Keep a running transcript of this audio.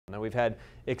Now, we've had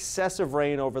excessive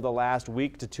rain over the last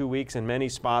week to 2 weeks in many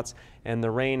spots, and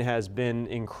the rain has been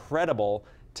incredible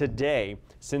today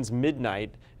since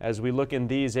midnight as we look in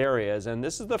these areas. And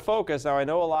this is the focus. Now, I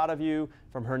know a lot of you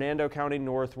from Hernando County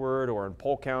northward, or in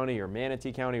Polk County or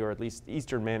Manatee County, or at least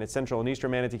central and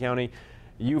eastern Manatee County,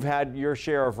 you've had your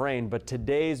share of rain, but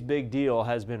today's big deal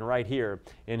has been right here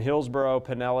in Hillsborough,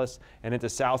 Pinellas, and into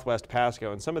southwest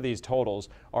Pasco. And some of these totals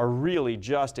are really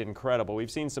just incredible.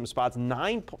 We've seen some spots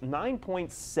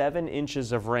 9.7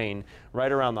 inches of rain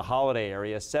right around the Holiday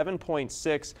area,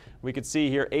 7.6. We could see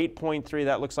here 8.3.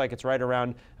 That looks like it's right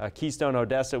around Keystone,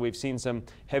 Odessa. We've seen some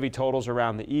heavy totals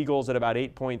around the Eagles at about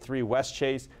 8.3. West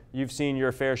Chase, you've seen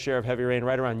your fair share of heavy rain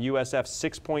right around USF,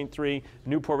 6.3.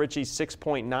 Newport Richey,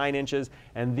 6.9 inches.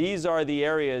 And these are the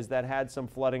areas that had some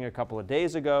flooding a couple of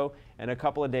days ago and a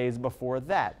couple of days before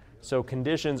that. So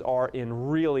conditions are in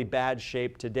really bad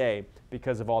shape today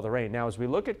because of all the rain. Now, as we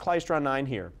look at Klystron 9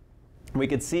 here, we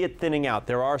can see it thinning out.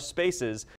 There are spaces